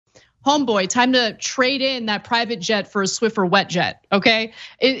homeboy, time to trade in that private jet for a Swiffer wet jet, okay?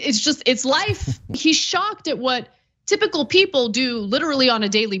 It's life. He's shocked at what typical people do literally on a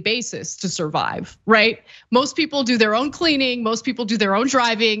daily basis to survive, right? Most people do their own cleaning, most people do their own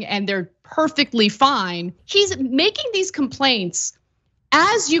driving, and they're perfectly fine. He's making these complaints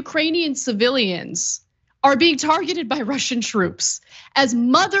as Ukrainian civilians are being targeted by Russian troops, as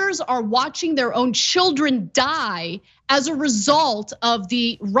mothers are watching their own children die as a result of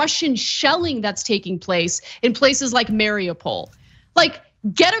the Russian shelling that's taking place in places like Mariupol. Like,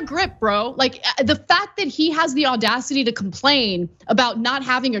 get a grip, bro. Like, the fact that he has the audacity to complain about not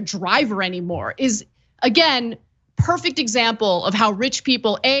having a driver anymore is, again, perfect example of how rich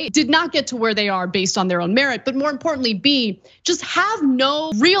people, A, did not get to where they are based on their own merit, but more importantly, B, just have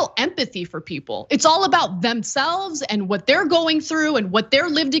no real empathy for people. It's all about themselves and what they're going through and what their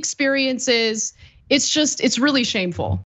lived experience is. It's really shameful.